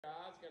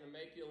going to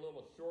make you a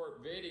little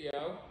short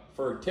video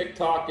for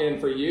TikTok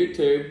and for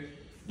YouTube.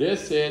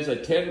 This is a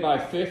 10 by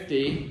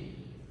 50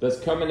 that's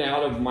coming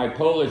out of my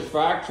Polish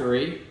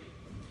factory.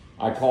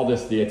 I call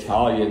this the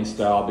Italian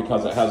style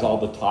because it has all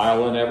the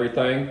tile and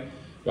everything.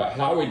 But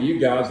how would you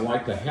guys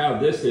like to have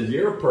this as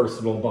your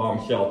personal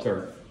bomb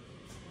shelter?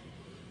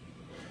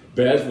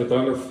 Beds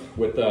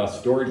with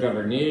storage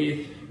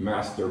underneath,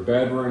 master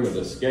bedroom with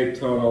escape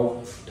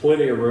tunnel,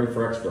 plenty of room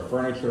for extra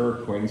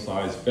furniture, queen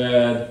size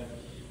bed.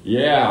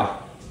 Yeah,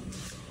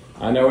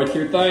 I know what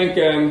you're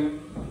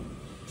thinking.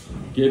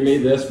 Give me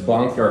this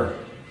bunker.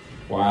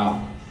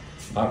 Wow,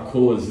 how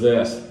cool is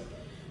this?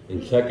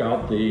 And check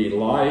out the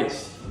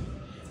lights,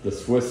 the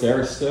Swiss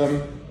air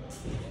sim,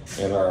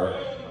 and our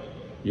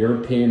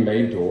European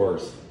made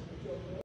doors.